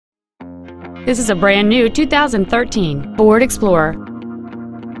This is a brand new 2013 Ford Explorer.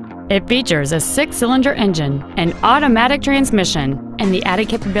 It features a 6-cylinder engine, an automatic transmission, and the added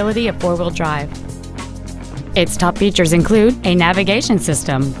capability of 4-wheel drive. Its top features include a navigation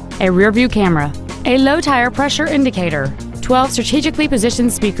system, a rear-view camera, a low tire pressure indicator, 12 strategically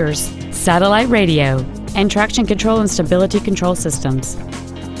positioned speakers, satellite radio, and traction control and stability control systems.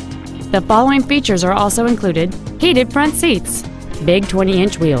 The following features are also included: heated front seats, big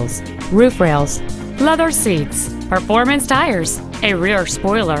 20-inch wheels, roof rails, leather seats, performance tires, a rear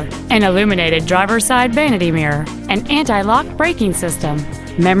spoiler, an illuminated driver's side vanity mirror, an anti-lock braking system,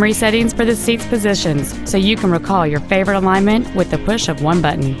 memory settings for the seat's positions so you can recall your favorite alignment with the push of one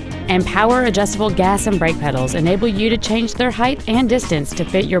button, and power adjustable gas and brake pedals enable you to change their height and distance to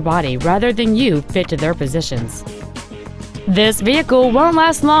fit your body rather than you fit to their positions. This vehicle won't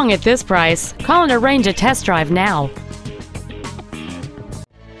last long at this price. Call and arrange a test drive now.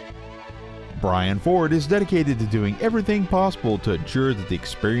 Brien Ford is dedicated to doing everything possible to ensure that the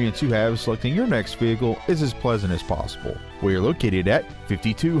experience you have selecting your next vehicle is as pleasant as possible. We are located at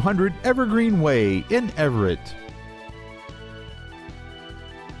 5200 Evergreen Way in Everett.